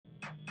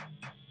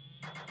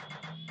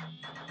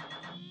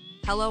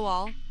Hello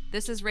all,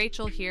 this is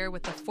Rachel here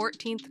with the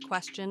 14th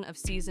question of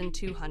Season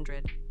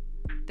 200.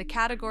 The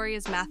category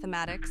is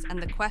mathematics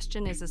and the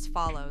question is as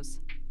follows.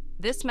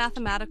 This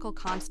mathematical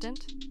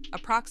constant,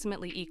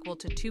 approximately equal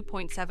to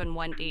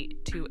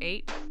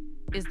 2.71828,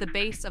 is the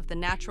base of the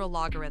natural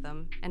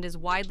logarithm and is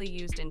widely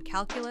used in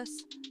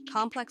calculus,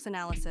 complex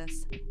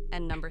analysis,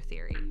 and number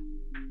theory.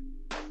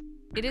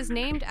 It is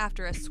named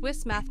after a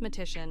Swiss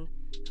mathematician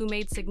who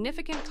made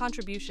significant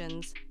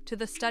contributions to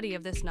the study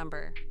of this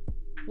number.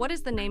 What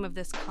is the name of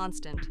this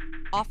constant,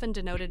 often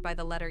denoted by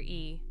the letter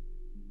E?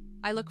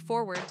 I look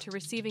forward to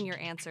receiving your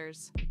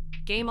answers.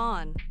 Game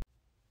on!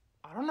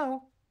 I don't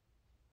know.